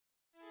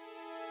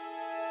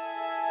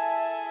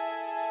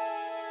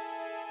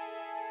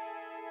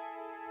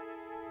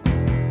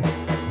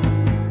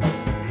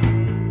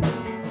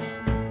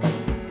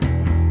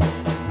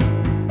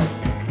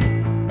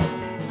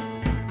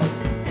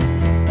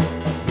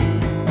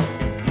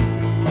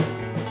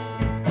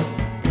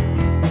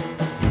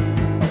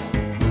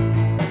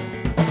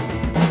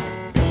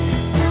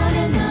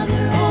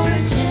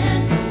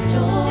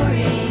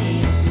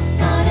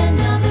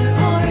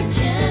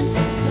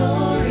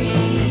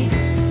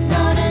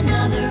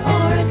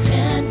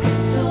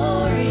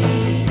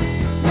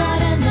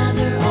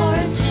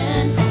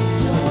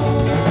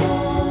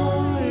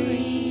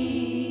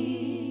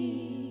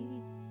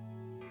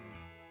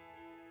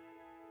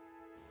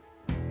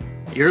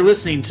You're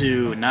listening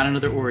to Not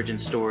Another Origin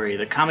Story,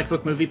 the comic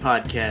book movie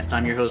podcast.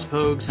 I'm your host,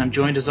 Pogues. I'm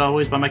joined, as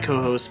always, by my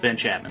co-host, Ben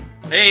Chapman.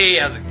 Hey,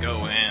 how's it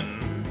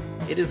going?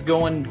 It is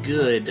going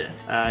good.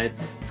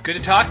 It's good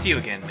to talk to you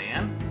again,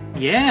 man.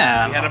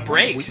 Yeah. We had a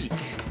break. Week.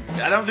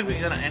 I don't think we've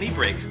done any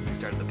breaks since we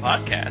started the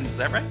podcast. Is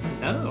that right?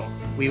 No.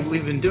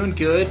 We've been doing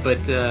good,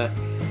 but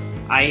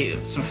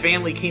some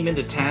family came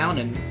into town,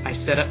 and I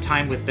set up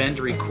time with Ben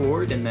to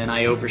record, and then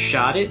I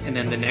overshot it, and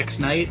then the next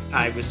night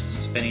I was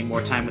spending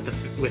more time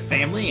with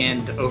family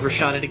and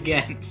overshot it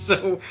again.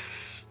 So,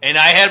 and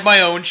I had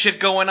my own shit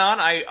going on.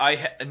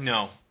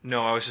 No,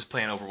 I was just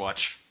playing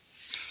Overwatch.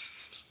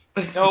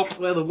 Nope.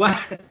 Well, the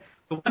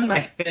one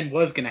night Ben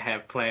was gonna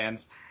have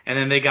plans, and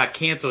then they got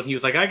canceled. He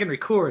was like, "I can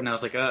record," and I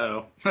was like,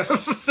 "Uh-oh."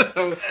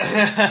 So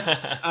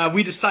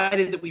we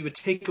decided that we would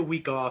take a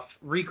week off,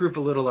 regroup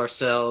a little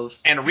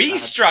ourselves, and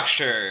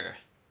restructure.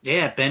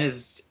 Yeah, Ben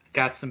has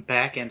got some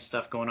back end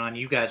stuff going on.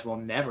 You guys will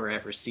never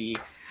ever see,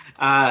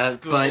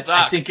 but Docs.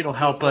 I think it'll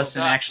help us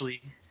in Docs.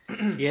 actually,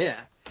 yeah,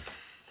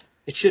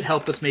 it should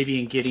help us maybe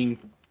in getting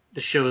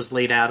the shows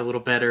laid out a little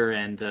better,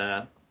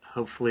 and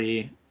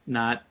hopefully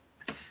not.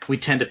 We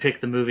tend to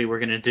pick the movie we're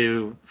going to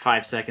do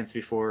 5 seconds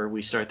before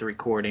we start the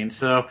recording,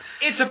 so...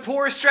 It's a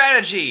poor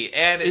strategy,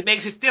 and it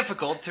makes it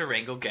difficult to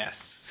wrangle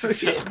guests.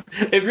 So.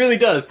 It really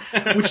does,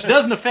 which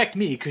doesn't affect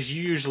me, because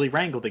you usually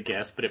wrangle the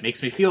guests, but it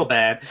makes me feel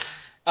bad.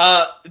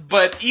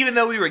 But even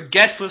though we were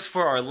guestless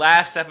for our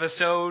last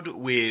episode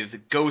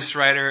with Ghost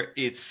Rider,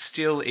 it's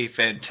still a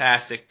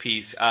fantastic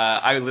piece.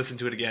 I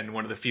listened to it again,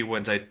 one of the few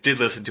ones I did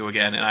listen to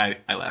again, and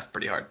I laughed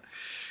pretty hard.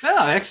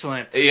 Oh,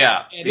 excellent.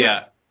 Yeah,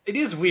 It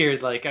is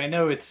weird. Like, I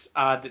know it's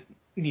odd that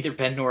neither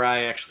Ben nor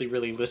I actually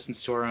really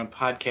listens to our own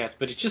podcast,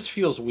 but it just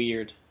feels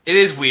weird. It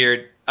is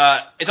weird.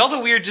 It's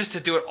also weird just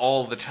to do it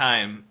all the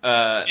time.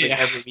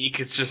 Every week,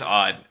 it's just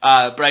odd.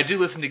 But I do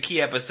listen to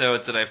key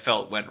episodes that I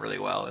felt went really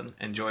well and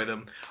enjoy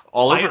them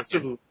all over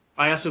again.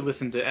 I also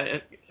listened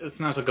to.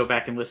 Let's also go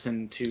back and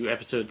listen to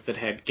episodes that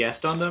had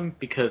guests on them,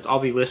 because I'll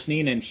be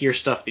listening and hear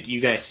stuff that you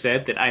guys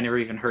said that I never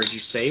even heard you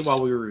say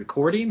while we were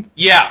recording.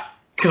 Yeah.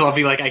 Because I'll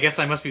be like, I guess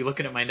I must be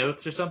looking at my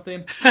notes or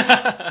something.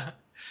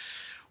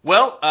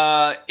 Well,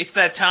 it's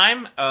that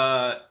time,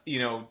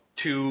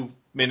 2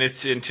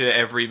 minutes into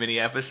every mini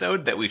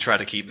episode that we try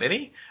to keep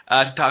mini,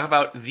 to talk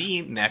about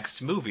the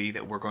next movie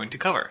that we're going to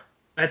cover.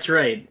 That's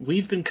right.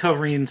 We've been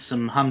covering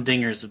some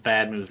humdingers of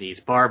bad movies.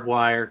 Barbed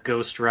Wire,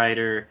 Ghost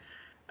Rider,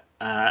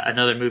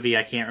 another movie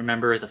I can't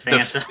remember, The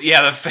Phantom.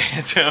 The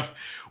Phantom.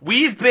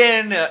 We've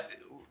been...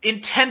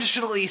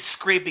 intentionally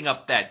scraping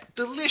up that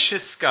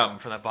delicious scum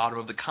from the bottom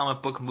of the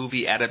comic book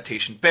movie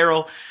adaptation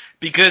barrel,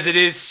 because it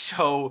is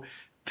so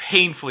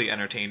painfully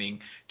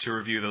entertaining to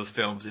review those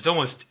films. It's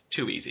almost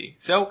too easy.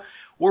 So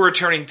we're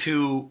returning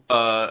to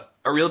a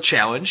real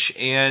challenge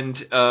and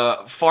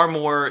far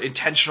more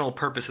intentional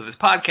purpose of this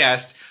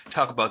podcast,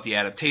 talk about the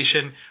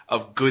adaptation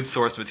of good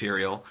source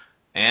material.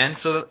 And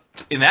so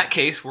in that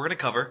case, we're going to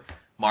cover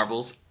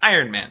Marvel's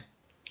Iron Man.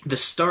 The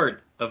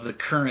start of the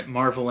current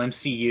Marvel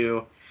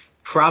MCU.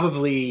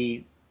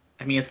 Probably,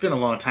 I mean, it's been a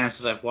long time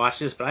since I've watched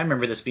this, but I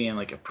remember this being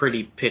like a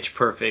pretty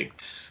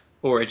pitch-perfect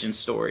origin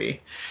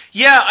story.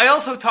 Yeah, I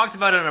also talked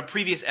about it on a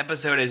previous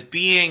episode as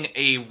being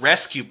a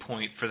rescue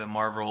point for the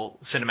Marvel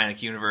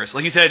Cinematic Universe.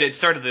 Like you said, it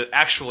started the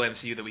actual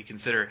MCU that we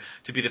consider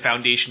to be the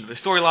foundation of the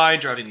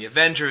storyline, driving the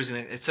Avengers,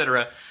 and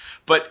etc.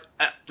 But,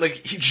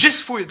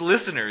 just for the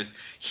listeners,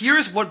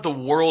 here's what the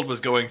world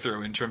was going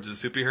through in terms of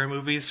superhero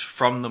movies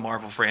from the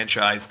Marvel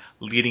franchise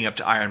leading up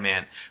to Iron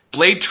Man.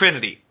 Blade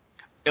Trinity,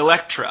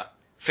 Elektra,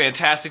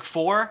 Fantastic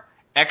Four,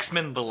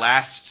 X-Men The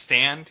Last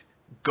Stand,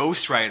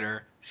 Ghost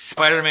Rider,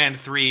 Spider-Man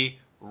 3,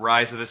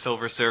 Rise of the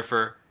Silver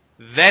Surfer,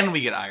 then we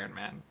get Iron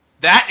Man.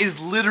 That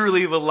is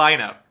literally the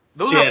lineup.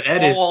 Those are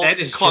all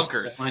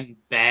clunkers. Just one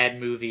bad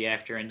movie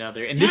after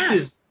another. And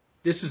this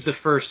is the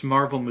first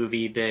Marvel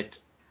movie that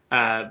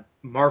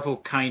Marvel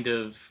kind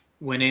of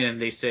went in and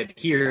they said,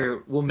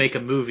 here, we'll make a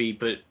movie,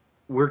 but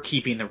we're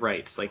keeping the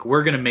rights. Like,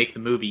 we're going to make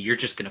the movie, you're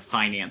just going to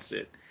finance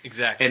it.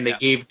 Exactly. And they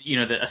gave,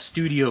 a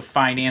studio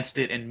financed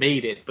it and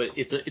made it, but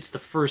it's the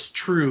first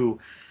true,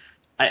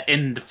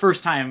 and the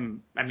first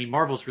time, I mean,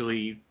 Marvel's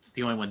really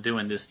the only one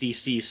doing this.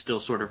 DC's still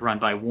sort of run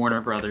by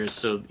Warner Brothers,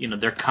 so,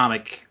 their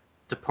comic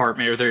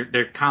department, or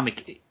their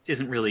comic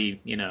isn't really,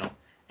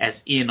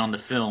 as in on the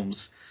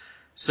films.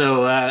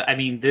 So,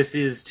 this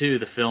is, too,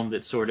 the film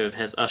that sort of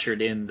has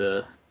ushered in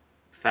the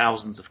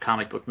thousands of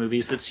comic book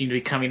movies that seem to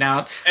be coming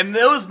out. And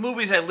those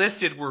movies I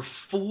listed were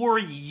 4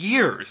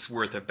 years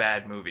worth of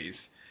bad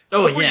movies.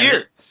 Oh, 4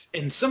 years.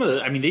 And some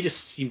of they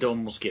just seem to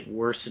almost get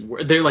worse and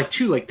worse. They're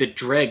the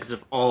dregs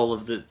of all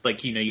of the,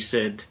 you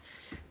said,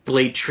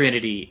 Blade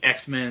Trinity,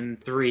 X-Men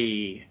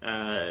 3,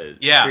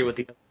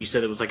 you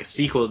said it was like a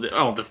sequel,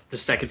 the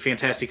second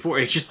Fantastic Four.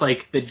 It's just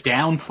the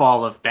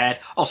downfall of bad,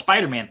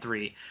 Spider-Man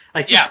 3.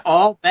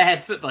 All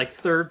bad,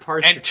 third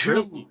parts. And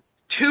two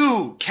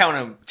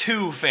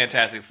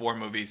Fantastic Four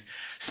movies.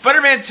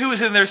 Spider-Man 2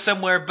 is in there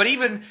somewhere, but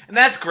and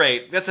that's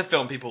great. That's a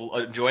film people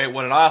enjoy. It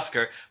won an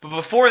Oscar. But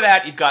before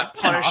that, you've got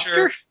Punisher.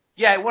 An Oscar?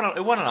 Yeah, it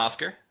won an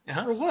Oscar.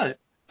 For what?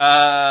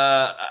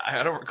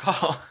 I don't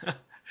recall.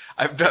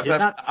 I'm Did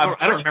not? I don't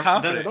pretty remember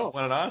confident that at all. it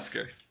won an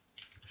Oscar.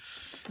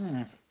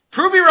 Hmm.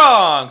 Prove me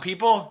wrong,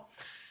 people.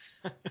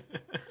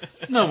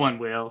 No one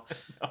will.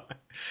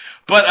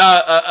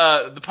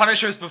 But the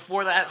Punishers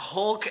before that,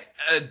 Hulk,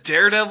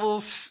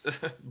 Daredevil's,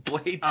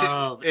 Blade 2.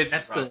 Oh,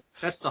 It's rough.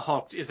 that's the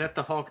Hulk. Is that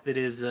the Hulk that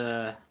is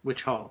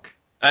which Hulk?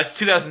 That's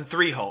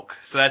 2003 Hulk.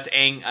 So that's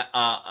Ang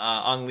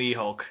Lee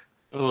Hulk.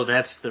 Oh,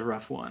 that's the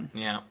rough one.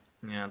 Yeah,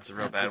 it's a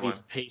real That bad one. movie's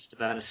paced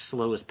about as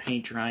slow as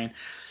paint drying.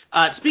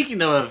 Speaking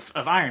though of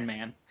Iron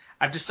Man,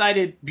 I've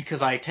decided,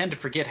 because I tend to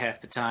forget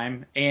half the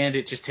time, and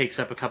it just takes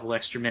up a couple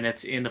extra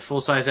minutes in the full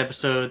size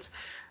episodes,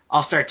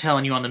 I'll start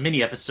telling you on the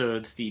mini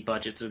episodes the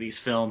budgets of these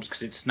films,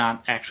 because it's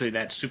not actually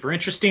that super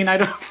interesting, I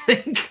don't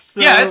think. So,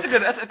 Yeah,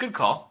 that's a good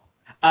call.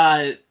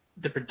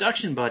 the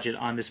production budget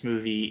on this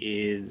movie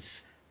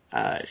is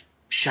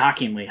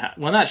shockingly high.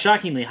 Well, not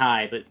shockingly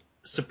high, but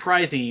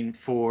surprising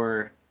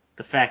for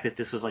the fact that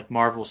this was like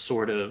Marvel's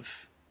sort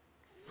of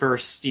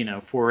first,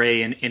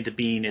 foray into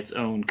being its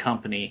own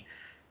company.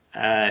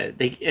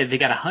 They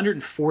got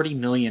 $140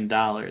 million,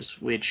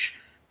 which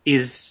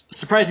is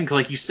surprising because,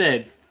 like you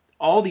said,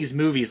 all these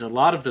movies, a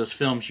lot of those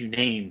films you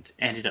named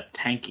ended up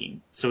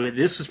tanking. So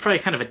this was probably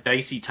kind of a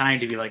dicey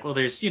time to be like, well,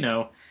 there's,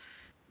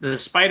 the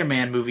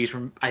Spider-Man movies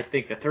were, I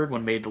think the third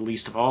one made the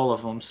least of all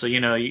of them. So,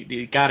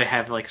 you got to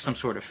have like some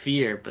sort of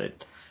fear,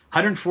 but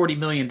 $140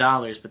 million,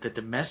 but the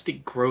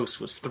domestic gross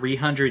was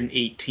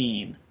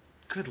 318.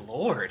 Good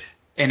Lord.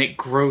 And it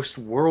grossed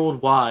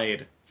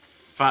worldwide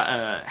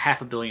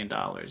 $500 million.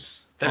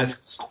 That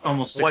is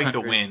almost quite 600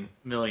 the win.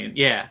 million.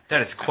 Yeah.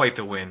 That is quite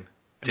the win.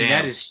 I mean,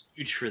 that is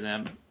huge for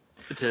them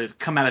to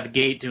come out of the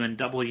gate doing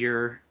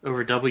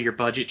over double your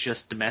budget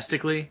just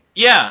domestically.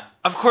 Yeah,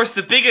 of course.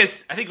 I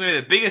think maybe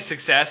the biggest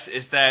success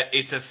is that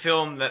it's a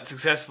film that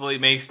successfully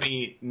makes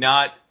me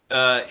not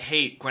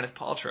hate Gwyneth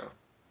Paltrow.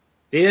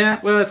 Yeah,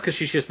 well, that's because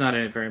she's just not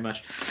in it very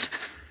much.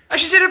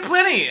 She's in it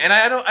plenty, and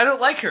I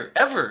don't like her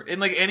ever in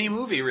like any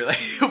movie really.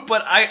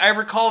 But I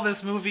recall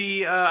this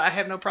movie. I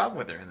had no problem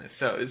with her in this.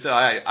 So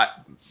I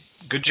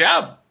good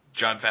job,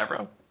 Jon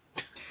Favreau.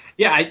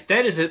 Yeah,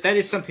 that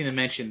is something to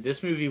mention.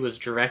 This movie was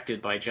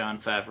directed by Jon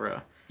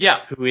Favreau.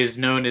 Yeah, who is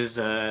known as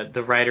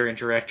the writer and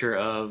director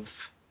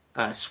of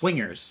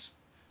Swingers,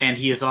 and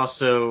he is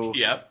also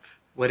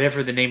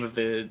whatever the name of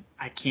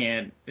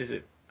is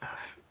it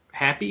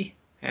Happy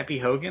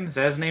Hogan? Is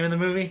that his name in the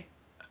movie?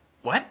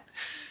 What?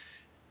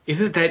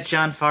 Isn't that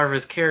Jon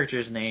Favreau's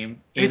character's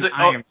name in He's like,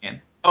 Iron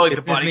Man? Oh,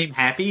 Isn't his name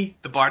Happy?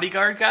 The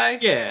bodyguard guy?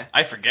 Yeah.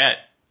 I forget.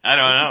 I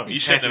don't know. You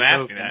shouldn't have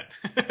asked me that.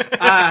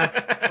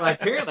 Well,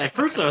 apparently, at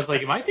first I was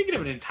like, am I thinking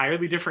of an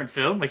entirely different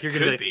film? Like, you're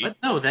going to be like,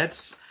 no,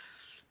 that's...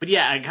 But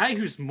yeah, a guy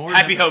who's more...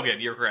 Happy Hogan,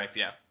 you're correct,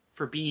 yeah.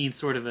 For being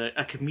sort of a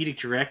comedic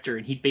director,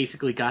 and he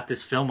basically got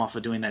this film off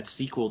of doing that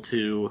sequel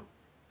to...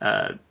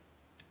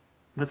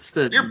 what's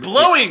the... You're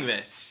blowing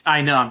this!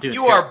 I know, I'm doing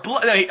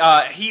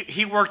it.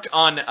 He worked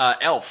on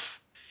Elf.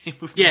 He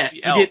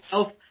did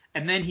Elf,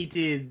 and then he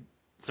did...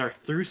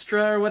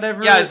 Zarathustra or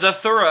whatever? Yeah,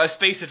 Zathura, A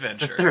Space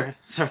Adventure.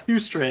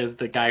 Zarathustra is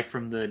the guy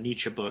from the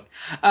Nietzsche book.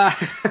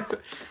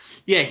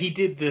 Yeah, he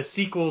did the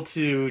sequel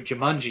to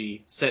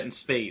Jumanji set in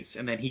space,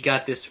 and then he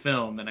got this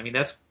film, and I mean,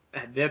 that's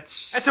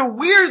a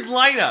weird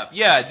lineup.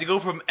 Yeah, to go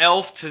from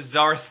Elf to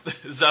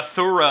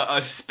Zathura,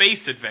 A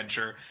Space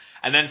Adventure,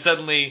 and then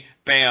suddenly,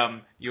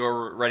 bam,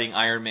 you're writing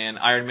Iron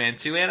Man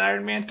 2, and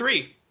Iron Man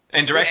 3,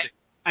 and directing.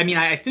 I mean,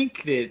 I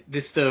think that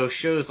this, though,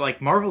 shows,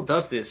 like, Marvel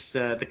does this.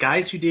 The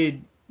guys who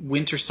did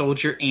Winter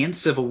Soldier and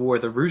Civil War,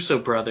 the Russo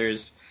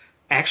brothers,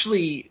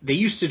 actually, they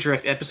used to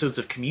direct episodes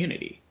of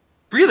Community.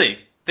 Really?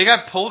 They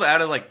got pulled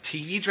out of like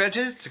TV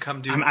dredges to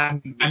come do.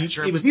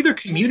 It was either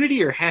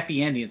Community or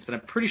Happy Endings, but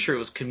I'm pretty sure it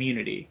was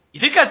Community. You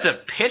think that's a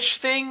pitch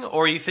thing,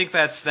 or you think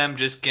that's them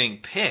just getting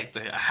picked?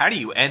 How do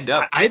you end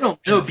up? I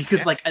don't know,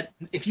 because like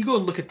if you go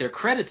and look at their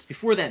credits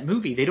before that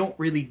movie, they don't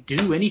really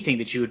do anything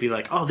that you would be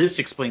like, oh, this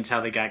explains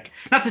how they got.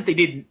 Not that they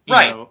didn't,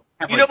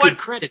 have good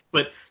credits,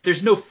 but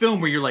there's no film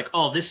where you're like,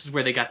 oh, this is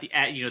where they got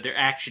their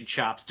action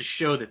chops to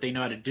show that they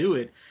know how to do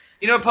it.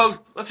 You know,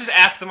 Post, let's just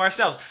ask them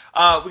ourselves.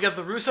 We got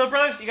the Russo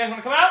brothers. You guys want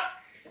to come out?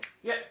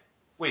 Yeah.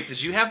 Wait,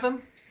 did you have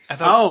them? I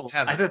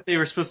thought they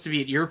were supposed to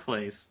be at your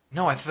place.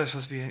 No, I thought they were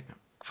supposed to be at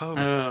Post.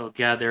 Oh,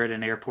 God, they're at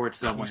an airport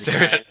somewhere.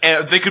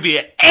 They could be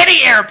at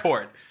any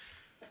airport.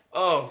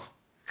 Oh,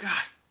 God.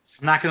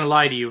 I'm not going to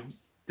lie to you.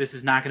 This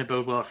is not going to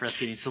bode well for us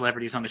getting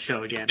celebrities on the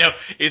show again. No,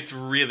 it's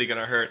really going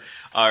to hurt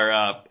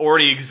our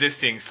already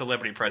existing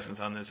celebrity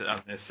presence on this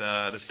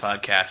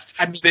podcast.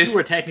 I mean, you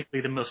were technically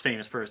the most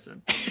famous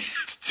person.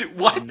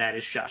 What? And that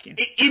is shocking.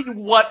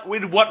 In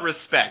what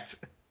respect?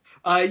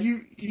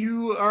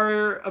 You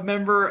are a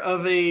member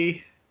of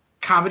a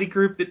comedy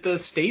group that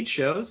does stage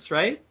shows,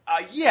 right?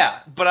 Yeah,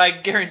 but I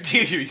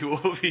guarantee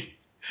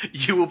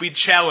you will be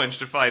challenged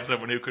to find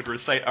someone who could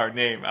recite our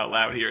name out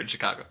loud here in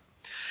Chicago.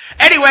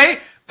 Anyway,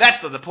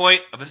 that's not the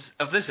point of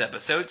this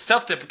episode.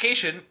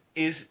 Self-deprecation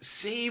is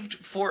saved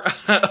for.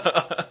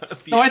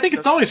 I think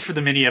it's always for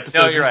the mini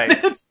episodes. No, you're right.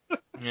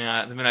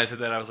 Yeah, the minute I said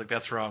that, I was like,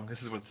 "That's wrong.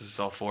 This is what this is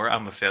all for.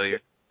 I'm a failure."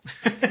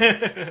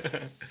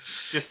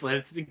 Just let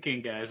it sink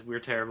in, guys. We're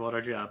terrible at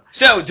our job.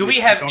 So, do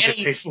we have don't get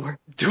any paid for it.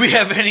 do we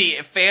have any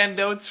fan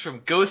notes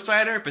from Ghost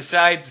Rider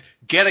besides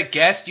get a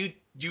guess, you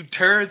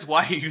turds,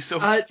 why are you so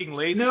fucking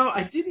lazy? No,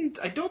 I didn't.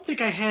 I don't think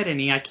I had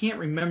any. I can't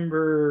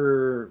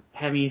remember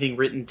having anything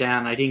written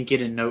down. I didn't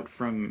get a note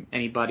from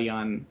anybody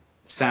on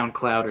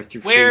SoundCloud or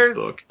through Where's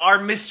Facebook.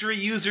 our mystery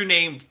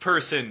username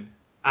person?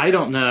 I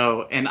don't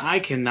know, and I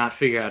cannot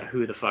figure out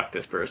who the fuck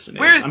this person is.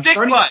 Where's Dick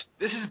Butt?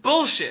 This is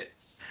bullshit.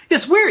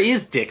 Yes, where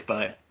is Dick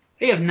Butt?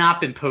 They have not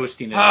been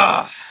posting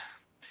it.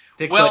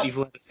 Dick Butt, you've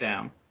let us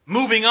down.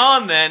 Moving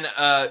on then,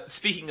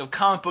 speaking of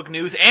comic book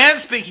news and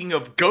speaking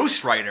of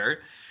Ghost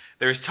Rider,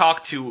 there's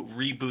talk to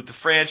reboot the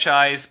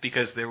franchise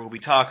because there will be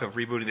talk of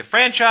rebooting the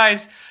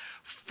franchise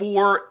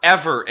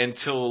forever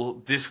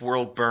until this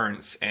world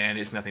burns and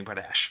is nothing but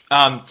ash.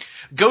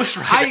 Ghost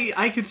Rider.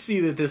 I could see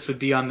that this would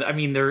be on. I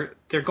mean, they're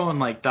going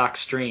like Doc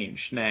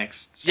Strange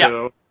next,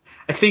 so yeah.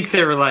 I think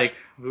they were like,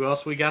 who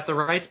else we got the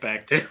rights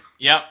back to?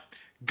 Yep.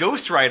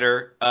 Ghost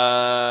Rider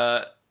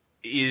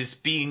is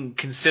being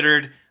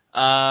considered,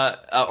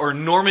 or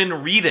Norman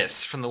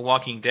Reedus from The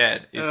Walking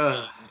Dead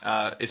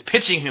is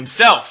pitching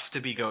himself to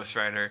be Ghost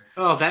Rider.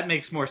 Oh, that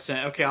makes more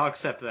sense. Okay, I'll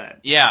accept that.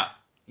 Yeah,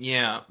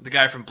 the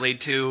guy from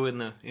Blade 2 and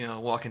the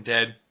Walking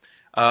Dead.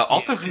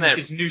 Also from that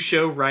his new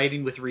show,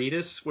 Riding with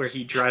Reedus, where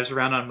he drives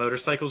around on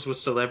motorcycles with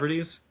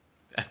celebrities.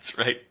 That's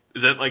right.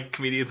 Is that like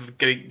comedians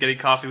getting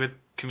coffee with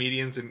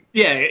comedians and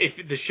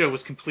if the show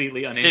was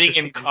completely uninteresting,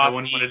 sitting in coffee, no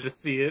one wanted to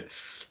see it.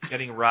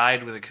 Getting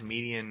ride with a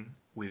comedian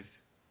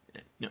with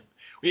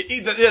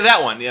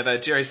that one, the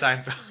Jerry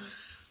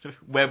Seinfeld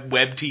web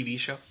TV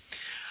show.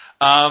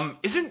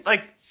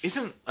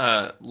 Isn't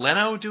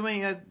Leno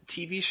doing a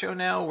TV show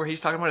now where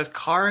he's talking about his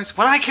cars?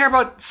 Why do I care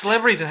about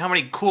celebrities and how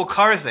many cool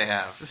cars they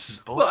have? This is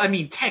bullshit. Well, I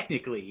mean,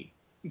 technically,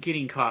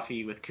 getting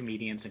coffee with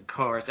comedians and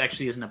cars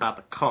actually isn't about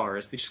the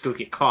cars. They just go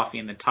get coffee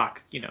and then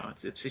talk.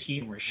 It's a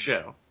humorous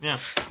show. Yeah.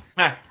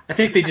 I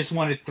think they just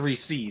wanted 3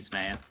 C's,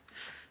 man.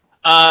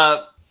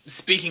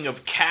 Speaking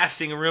of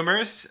casting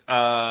rumors,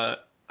 Donald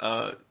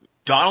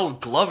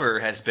Glover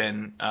has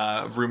been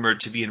rumored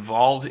to be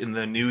involved in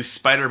the new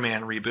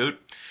Spider-Man reboot.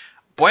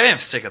 Boy, I'm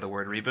sick of the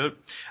word reboot.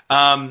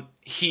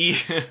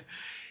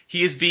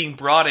 He is being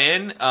brought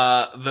in,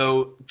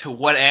 though to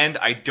what end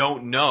I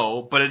don't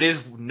know, but it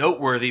is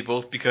noteworthy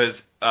both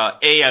because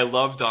A, I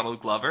love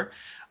Donald Glover,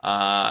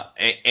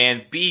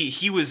 and B,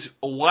 he was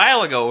a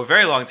while ago, a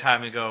very long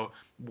time ago,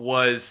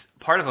 was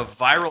part of a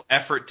viral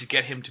effort to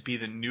get him to be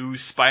the new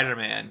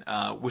Spider-Man,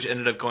 which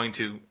ended up going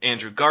to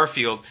Andrew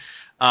Garfield,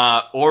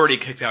 already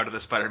kicked out of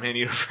the Spider-Man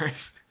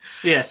universe.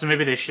 Yeah, so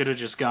maybe they should have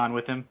just gone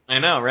with him. I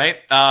know, right?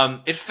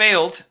 It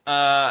failed,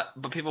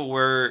 but people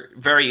were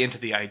very into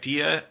the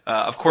idea.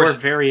 Of course, or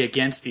very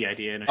against the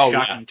idea in a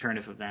shocking turn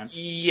of events.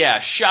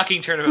 Yeah,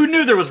 shocking turn of events. Who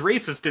knew there was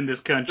racist in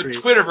this country? The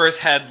Twitterverse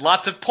had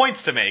lots of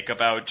points to make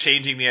about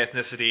changing the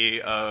ethnicity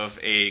of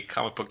a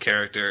comic book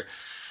character.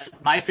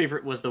 My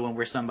favorite was the one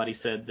where somebody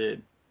said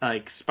that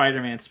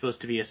Spider-Man's supposed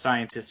to be a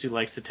scientist who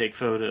likes to take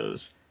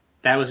photos.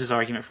 That was his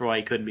argument for why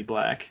he couldn't be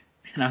black.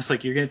 And I was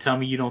like, you're going to tell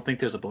me you don't think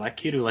there's a black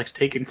kid who likes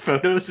taking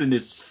photos and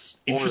is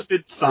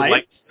interested in science?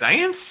 Like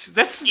science?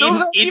 That's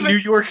in New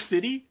York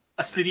City,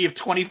 a city of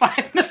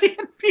 25 million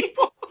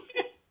people.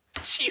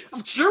 Jesus.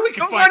 I'm sure we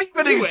can Those aren't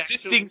even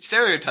existing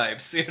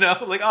stereotypes,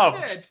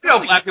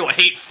 black people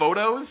hate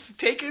photos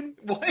taken?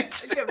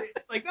 What? Yeah,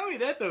 not only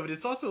that, though, but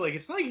it's also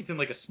it's not like he's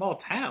in a small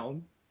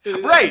town.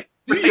 Right.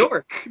 New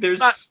York. There's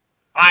not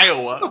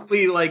Iowa.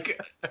 Probably,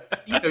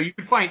 you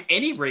could find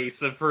any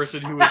race of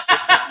person who is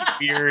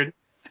weird.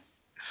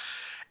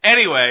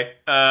 Anyway,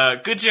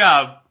 good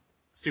job.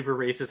 Super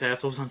racist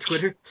assholes on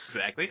Twitter.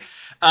 Exactly.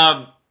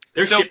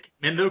 They're shipping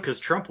in, though, because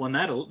Trump won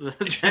that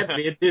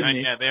bid, didn't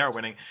he? Yeah, they are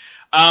winning.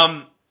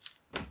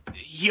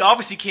 He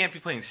obviously can't be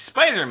playing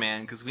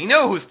Spider-Man, because we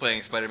know who's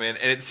playing Spider-Man,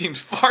 and it seems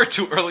far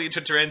too early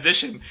to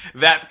transition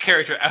that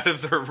character out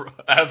of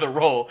the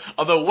role.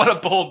 Although, what a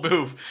bold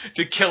move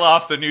to kill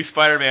off the new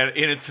Spider-Man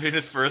in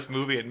his first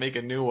movie and make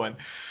a new one.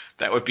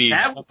 That would be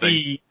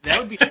something. That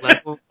would be a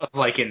level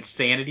of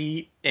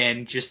insanity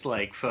and just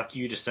fuck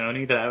you to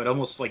Sony that I would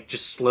almost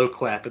just slow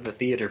clap in the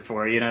theater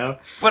for,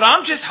 But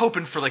I'm just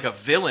hoping for a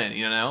villain,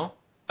 Yeah,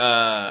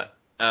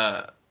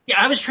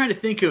 I was trying to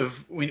think of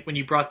when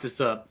you brought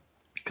this up,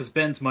 because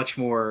Ben's much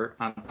more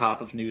on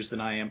top of news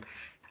than I am.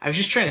 I was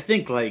just trying to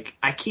think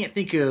I can't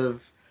think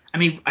of. I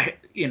mean,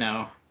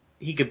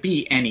 he could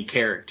be any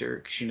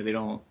character because they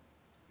don't.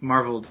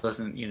 Marvel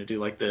doesn't do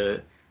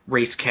the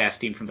race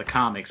casting from the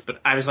comics, but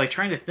I was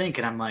trying to think,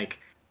 and I'm like,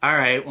 all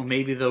right, well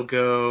maybe they'll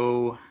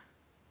go.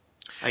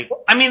 They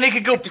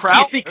could go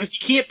Prowl because he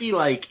can't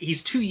be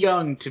he's too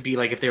young to be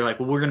if they're well,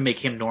 we're gonna make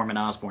him Norman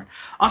Osborn.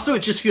 Also, it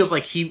just feels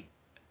like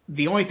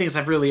the only things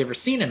I've really ever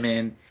seen him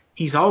in,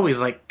 he's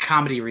always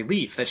comedy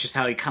relief. That's just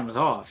how he comes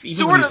off.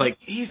 Even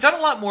he's done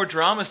a lot more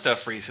drama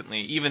stuff recently,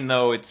 even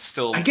though it's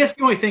still. I guess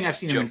the only thing I've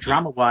seen him in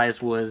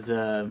drama-wise was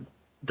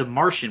The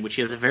Martian, which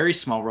he has a very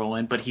small role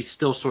in, but he's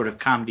still sort of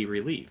comedy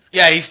relief.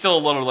 Yeah, he's still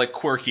a little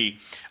quirky.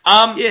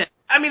 Yeah.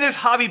 I mean, there's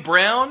Hobie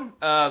Brown,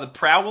 the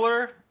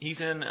Prowler. He's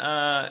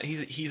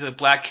he's a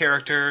black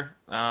character,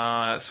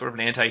 sort of an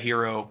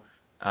anti-hero,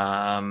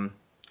 kind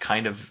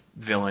of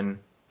villain,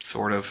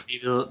 sort of.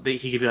 Maybe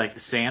he could be like the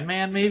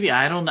Sandman, maybe.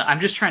 I don't know. I'm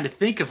just trying to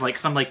think of like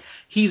some like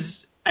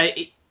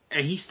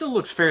he still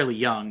looks fairly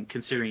young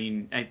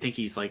considering. I think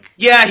he's like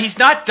Yeah, he's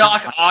not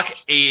Doc Ock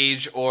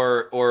age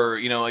or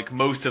like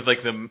most of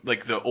like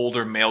the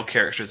older male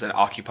characters that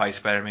occupy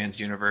Spider-Man's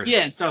universe.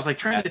 yeah. And so I was like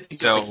trying to think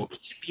So of, like, he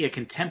should be a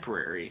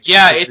contemporary.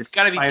 yeah, Because it's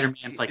got to be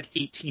Spider-Man's like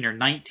 18 or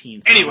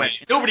 19. So Anyway,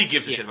 like, nobody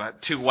gives a shit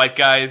about two white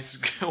guys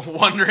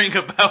wondering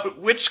about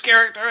which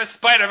character a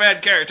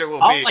Spider-Man character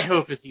will all be. I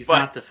hope is he's But-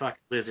 not the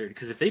fucking Lizard,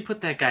 because if they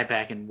put that guy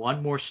back in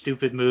one more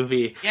stupid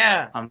movie,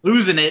 Yeah. I'm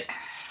losing it.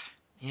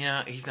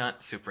 Yeah, he's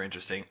not super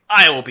interesting.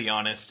 I will be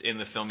honest, in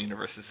the film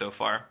universes so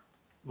far.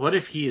 What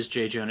if he is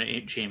J. Jonah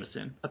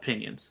Jameson?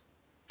 Opinions.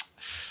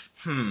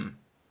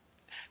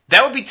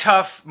 That would be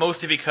tough,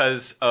 mostly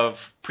because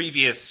of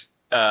previous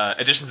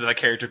editions of that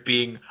character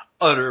being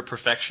utter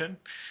perfection.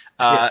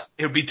 Yes.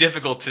 It would be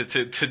difficult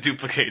to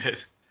duplicate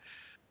it.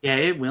 Yeah,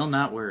 it will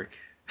not work.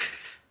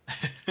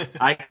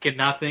 I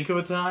cannot think of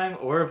a time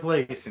or a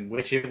place in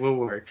which it will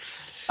work.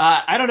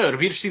 I don't know. It'll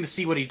be interesting to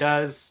see what he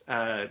does.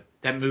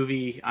 That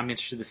movie, I'm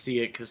interested to see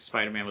it because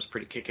Spider-Man was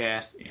pretty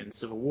kick-ass in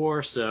Civil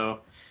War. So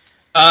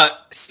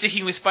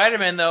Sticking with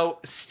Spider-Man, though,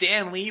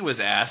 Stan Lee was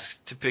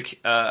asked to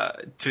pick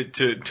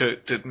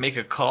to make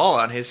a call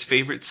on his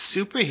favorite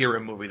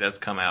superhero movie that's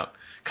come out,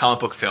 comic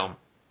book film.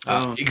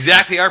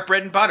 Exactly our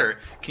bread and butter.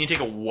 Can you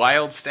take a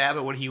wild stab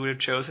at what he would have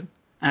chosen?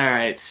 all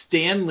right,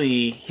 Stan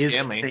Lee, his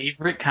Stan Lee.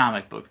 favorite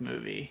comic book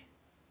movie.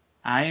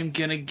 I am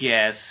gonna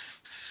guess.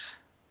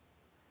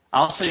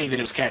 I'll say that it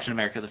was Captain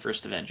America: The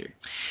First Avenger.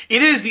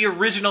 It is the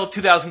original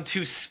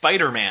 2002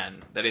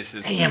 Spider-Man that is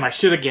his. Damn, I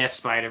should have guessed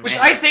Spider-Man. Which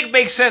I think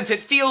makes sense. It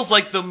feels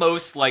like the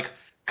most like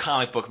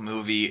comic book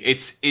movie.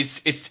 It's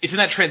in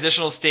that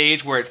transitional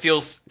stage where it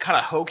feels kind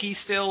of hokey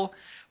still,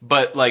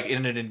 but like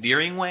in an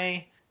endearing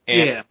way.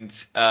 And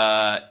it's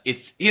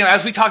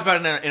as we talked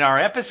about in our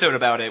episode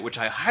about it, which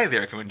I highly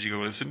recommend you go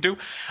listen to.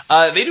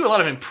 They do a lot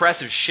of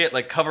impressive shit,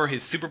 like cover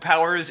his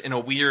superpowers in a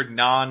weird,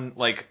 non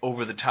like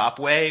over the top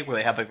way, where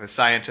they have like the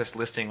scientist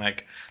listing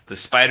like the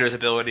spider's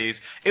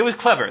abilities. It was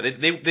clever.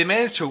 They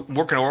managed to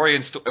work an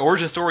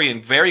origin story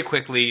in very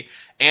quickly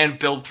and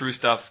build through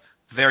stuff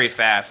very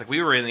fast. Like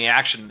we were in the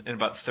action in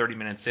about 30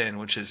 minutes in,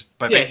 which is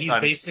he's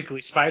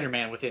basically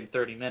Spider-Man within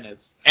 30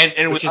 minutes.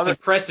 And which is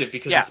impressive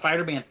because in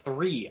Spider-Man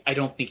 3, I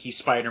don't think he's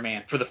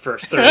Spider-Man for the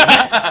first 30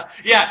 minutes.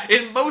 Yeah,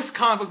 in most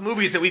comic book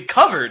movies that we've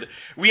covered,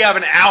 we have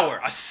an hour,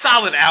 a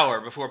solid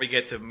hour before we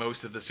get to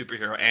most of the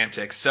superhero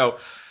antics. So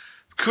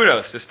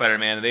kudos to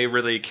Spider-Man. They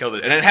really killed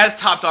it. And it has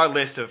topped our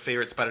list of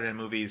favorite Spider-Man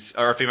movies,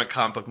 or favorite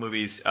comic book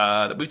movies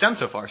that we've done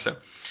so far. So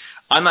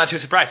I'm not too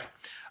surprised.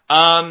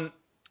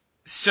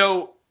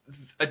 So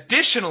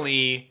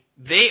additionally,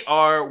 they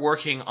are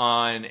working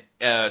on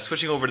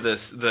switching over to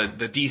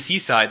the DC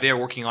side. They are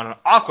working on an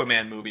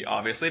Aquaman movie,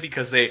 obviously,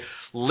 because they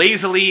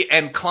lazily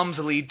and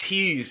clumsily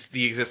teased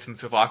the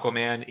existence of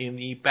Aquaman in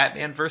the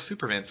Batman vs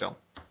Superman film.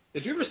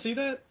 Did you ever see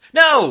that?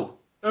 No.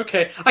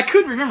 Okay, I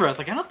couldn't remember. I was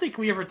like, I don't think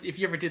if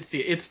you ever did see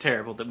it, it's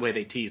terrible the way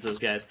they tease those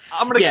guys.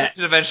 I'm gonna catch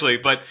it eventually,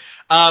 but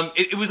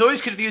it was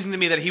always confusing to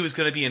me that he was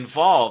going to be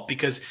involved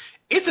because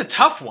it's a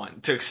tough one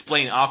to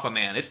explain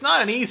Aquaman. It's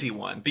not an easy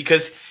one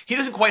because he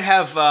doesn't quite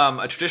have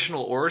a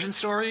traditional origin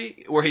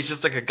story where he's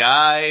just like a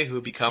guy who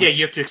becomes. Yeah,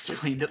 you have to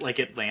explain that like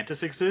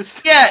Atlantis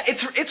exists. Yeah,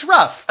 it's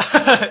rough.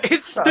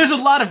 It's rough. There's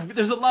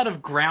a lot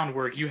of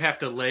groundwork you have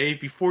to lay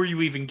before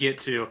you even get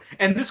to.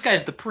 And this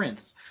guy's the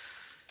prince.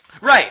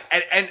 Right,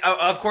 and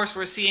of course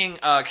we're seeing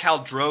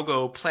Khal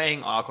Drogo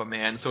playing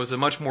Aquaman, so it's a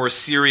much more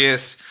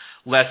serious,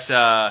 less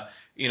goofball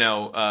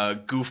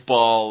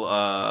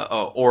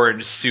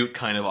orange suit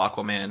kind of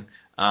Aquaman.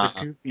 But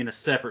goofy in a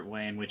separate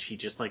way in which he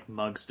just like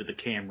mugs to the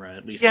camera,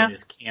 at least in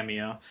his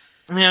cameo.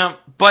 Yeah,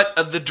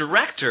 but the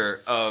director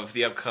of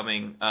the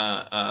upcoming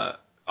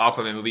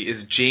Aquaman movie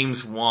is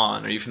James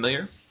Wan. Are you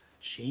familiar?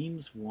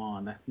 James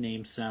Wan, that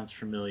name sounds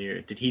familiar.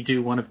 Did he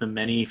do one of the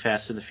many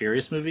Fast and the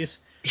Furious movies?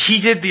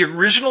 He did the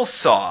original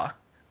Saw,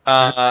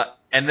 and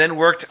then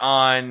worked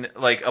on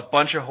like a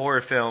bunch of horror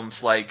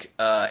films like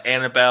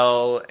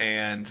Annabelle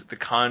and The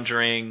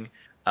Conjuring,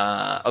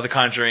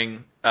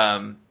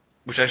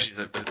 which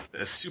actually is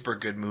a super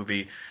good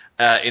movie.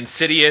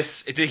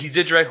 Insidious. He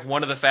did direct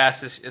one of the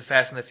Fast and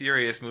the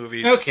Furious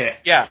movies. Okay.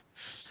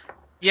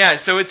 Yeah,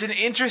 so it's an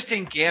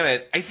interesting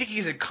gamut. I think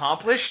he's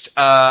accomplished.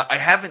 I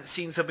haven't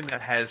seen something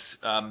that has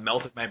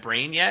melted my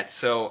brain yet,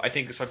 so I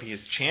think this might be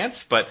his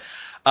chance. But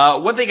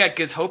one thing that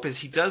gives hope is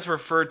he does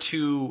refer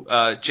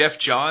to Jeff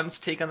Johns'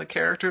 take on the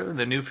character in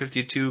the New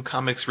 52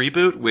 Comics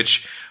reboot,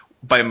 which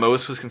by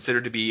most was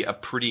considered to be a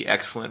pretty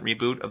excellent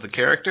reboot of the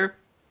character.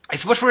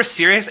 It's much more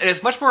serious, and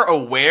it's much more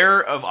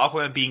aware of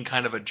Aquaman being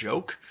kind of a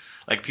joke.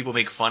 Like, people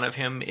make fun of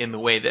him in the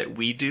way that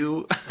we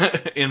do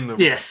in the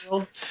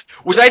world.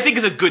 Which I think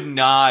is a good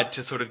nod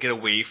to sort of get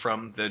away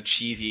from the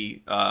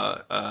cheesy,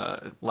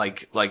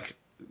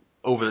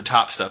 over the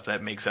top stuff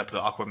that makes up the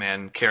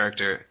Aquaman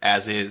character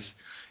as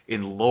is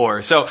in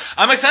lore. So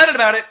I'm excited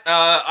about it.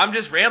 I'm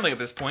just rambling at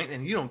this point,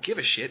 and you don't give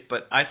a shit.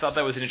 But I thought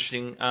that was an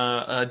interesting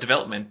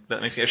development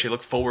that makes me actually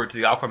look forward to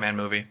the Aquaman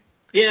movie.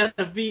 Yeah,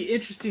 it'd be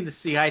interesting to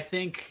see. I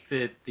think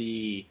that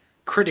the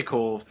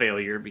critical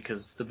failure,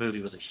 because the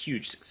movie was a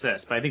huge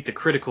success, but I think the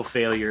critical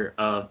failure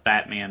of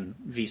Batman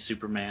v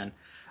Superman,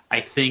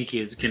 I think,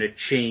 is going to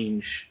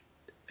change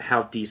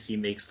how DC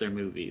makes their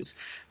movies.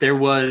 There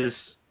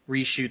was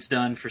reshoots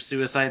done for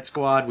Suicide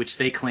Squad, which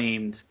they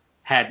claimed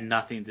had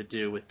nothing to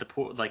do with the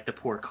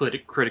poor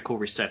critical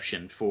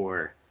reception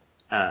for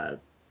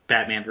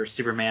Batman vs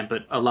Superman,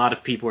 but a lot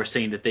of people are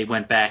saying that they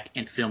went back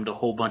and filmed a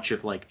whole bunch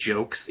of like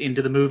jokes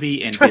into the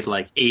movie and did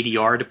like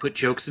ADR to put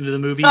jokes into the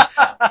movie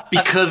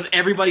because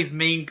everybody's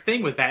main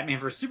thing with Batman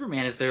vs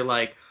Superman is they're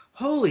like,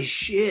 holy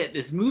shit,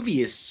 this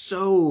movie is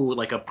so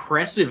like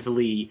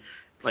oppressively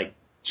like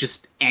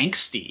just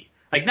angsty,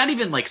 like not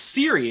even like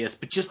serious,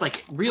 but just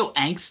like real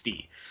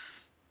angsty.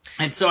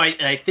 And so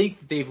I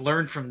think they've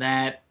learned from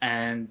that,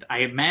 and I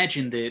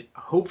imagine that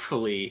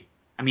hopefully,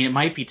 I mean, it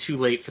might be too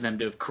late for them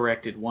to have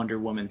corrected Wonder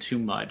Woman too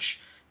much,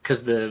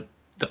 because the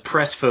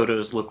press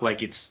photos look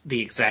like it's the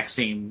exact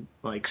same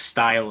like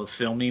style of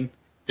filming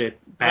that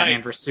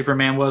Batman vs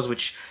Superman was,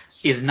 which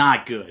is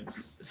not good.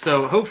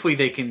 So hopefully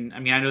they can. I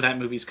mean, I know that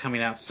movie's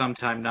coming out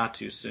sometime not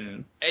too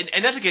soon.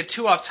 And not to get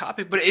too off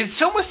topic, but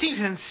it almost seems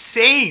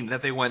insane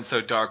that they went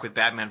so dark with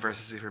Batman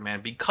vs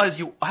Superman, because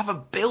you have a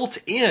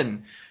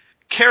built-in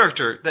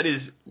character that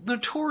is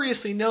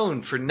notoriously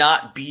known for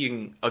not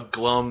being a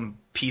glum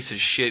piece of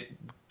shit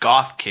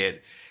goth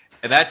kid,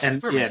 and that's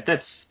Superman. Yeah,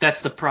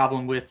 that's the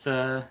problem with.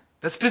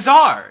 That's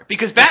bizarre,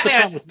 because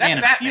Batman. That's Man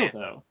of Steel,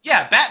 though.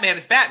 Yeah, Batman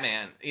is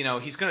Batman. You know,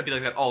 he's going to be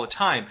like that all the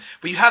time.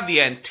 But you have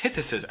the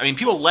antithesis. I mean,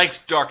 people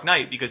liked Dark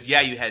Knight because,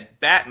 yeah, you had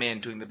Batman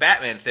doing the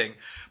Batman thing,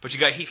 but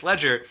you got Heath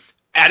Ledger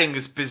adding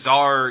this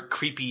bizarre,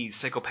 creepy,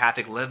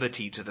 psychopathic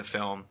levity to the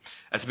film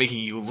that's making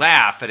you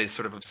laugh at his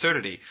sort of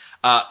absurdity.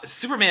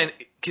 Superman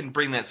can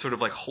bring that sort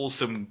of like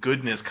wholesome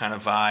goodness kind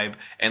of vibe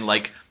and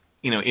like,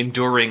 you know,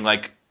 enduring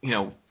like, you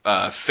know,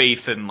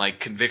 faith and like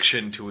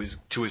conviction to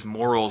his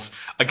morals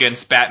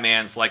against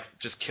Batman's like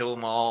just kill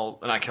them all,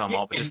 not kill them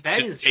all, but just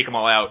take them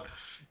all out.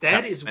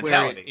 That is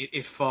mentality. Where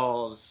it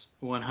falls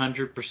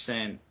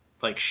 100%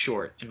 like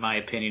short, in my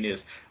opinion,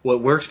 is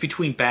what works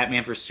between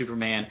Batman versus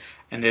Superman.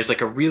 And there's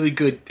like a really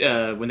good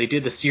when they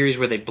did the series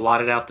where they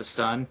blotted out the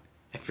sun.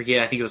 I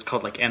forget. I think it was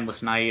called like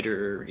Endless Night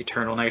or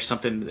Eternal Night or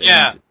something.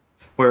 Yeah.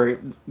 Where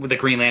the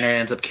Green Lantern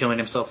ends up killing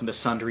himself and the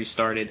sun to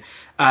restart it.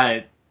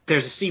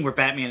 There's a scene where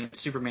Batman and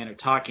Superman are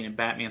talking, and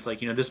Batman's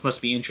like, you know, this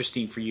must be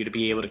interesting for you to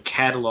be able to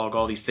catalog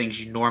all these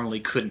things you normally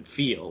couldn't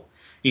feel,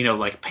 you know,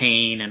 like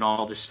pain and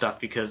all this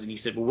stuff. Because, and he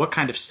said, well, what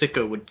kind of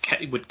sicko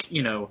would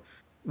you know,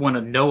 want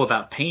to know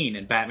about pain?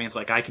 And Batman's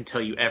like, I can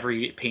tell you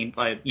every pain,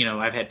 you know,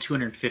 I've had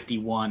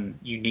 251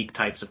 unique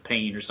types of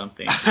pain or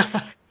something.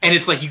 And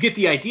it's like, you get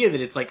the idea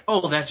that it's like,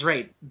 oh, that's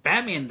right,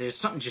 Batman, there's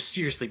something just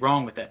seriously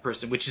wrong with that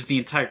person, which is the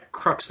entire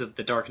crux of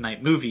the Dark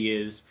Knight movie,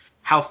 is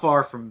how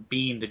far from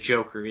being the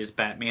Joker is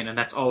Batman. And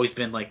that's always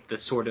been like the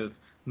sort of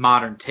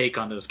modern take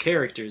on those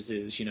characters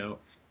is, you know,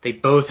 they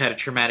both had a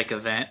traumatic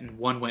event, and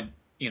one went,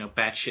 you know,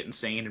 batshit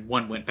insane, and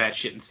one went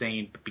batshit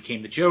insane but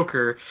became the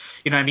Joker.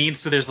 You know what I mean?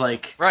 So there's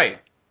like, right,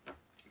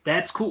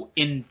 that's cool.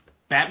 In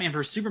Batman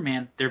vs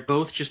Superman, they're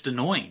both just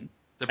annoying.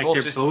 They're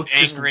both just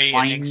angry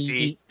whiny, and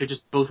angsty. They're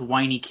just both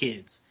whiny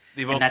kids.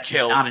 They both and that's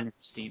killed. Not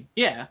interesting.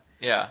 Yeah.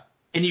 Yeah.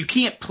 And you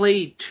can't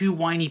play two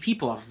whiny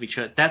people off of each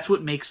other. That's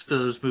what makes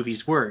those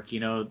movies work. You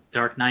know,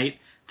 Dark Knight,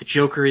 the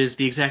Joker is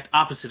the exact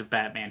opposite of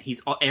Batman.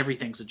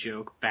 Everything's a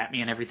joke.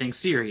 Batman, everything's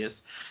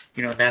serious.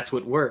 You know, that's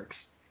what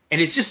works.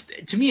 And it's just,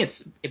 to me,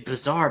 it's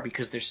bizarre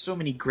because there's so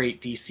many great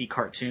DC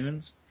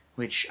cartoons,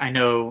 which I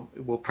know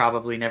we'll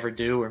probably never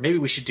do, or maybe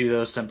we should do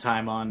those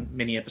sometime on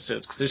mini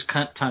episodes, because there's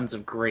tons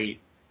of great,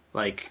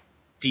 like,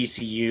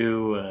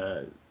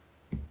 DCU,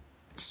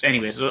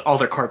 anyways, all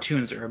their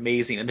cartoons are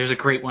amazing. And there's a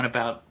great one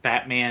about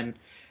Batman,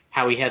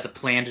 how he has a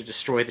plan to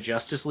destroy the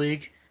Justice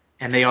League,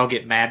 and they all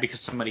get mad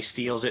because somebody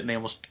steals it, and they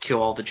almost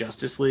kill all the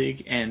Justice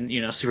League. And,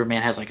 you know,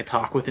 Superman has like a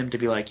talk with him to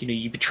be like, you know,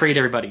 you betrayed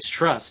everybody's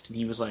trust. And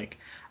he was like,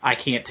 I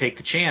can't take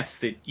the chance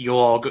that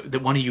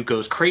that one of you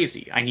goes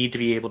crazy. I need to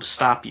be able to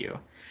stop you.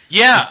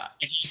 Yeah.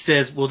 And he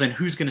says, well, then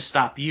who's going to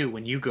stop you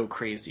when you go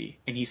crazy?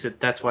 And he said,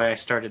 that's why I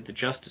started the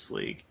Justice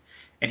League.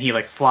 And he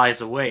like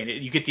flies away, and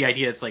you get the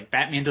idea. It's like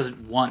Batman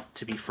doesn't want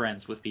to be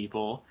friends with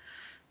people.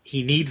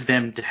 He needs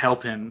them to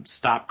help him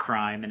stop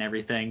crime and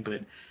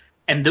everything.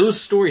 And those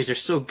stories are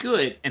so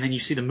good. And then you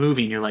see the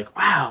movie, and you're like,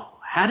 wow,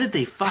 how did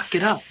they fuck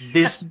it up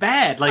this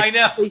bad? Like, I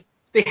know.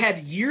 They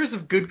had years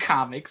of good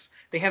comics.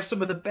 They have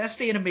some of the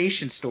best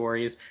animation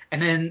stories, and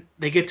then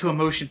they get to a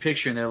motion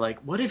picture, and they're like,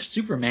 what if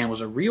Superman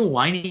was a real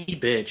whiny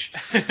bitch?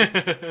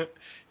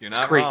 You're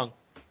not wrong.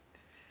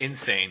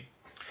 Insane.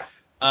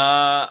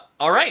 All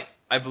right.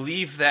 I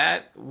believe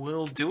that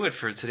will do it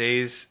for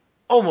today's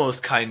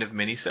almost kind of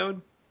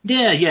mini-sode.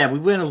 Yeah, we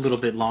went a little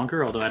bit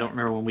longer, although I don't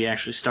remember when we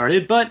actually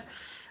started, but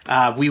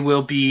we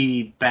will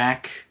be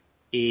back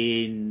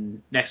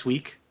in next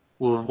week.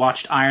 We'll have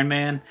watched Iron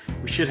Man.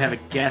 We should have a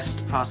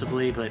guest,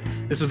 possibly, but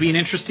this will be an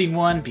interesting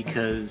one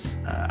because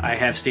I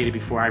have stated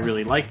before I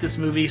really like this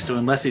movie, so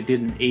unless it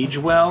didn't age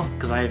well,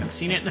 because I haven't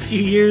seen it in a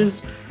few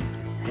years,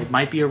 it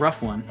might be a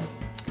rough one.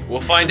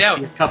 We'll find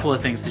out. A couple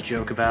of things to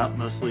joke about,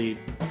 mostly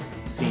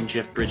seeing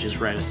Jeff Bridges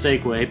ride a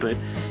Segway, but...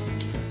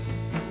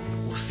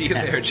 We'll see you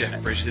there, Jeff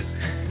Bridges.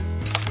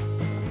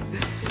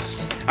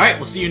 All right,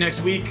 we'll see you next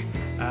week.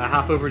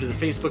 Hop over to the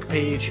Facebook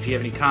page. If you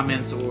have any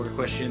comments or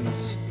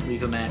questions,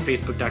 leave them at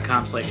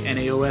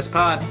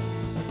facebook.com/NAOSpod.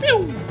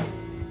 Pew!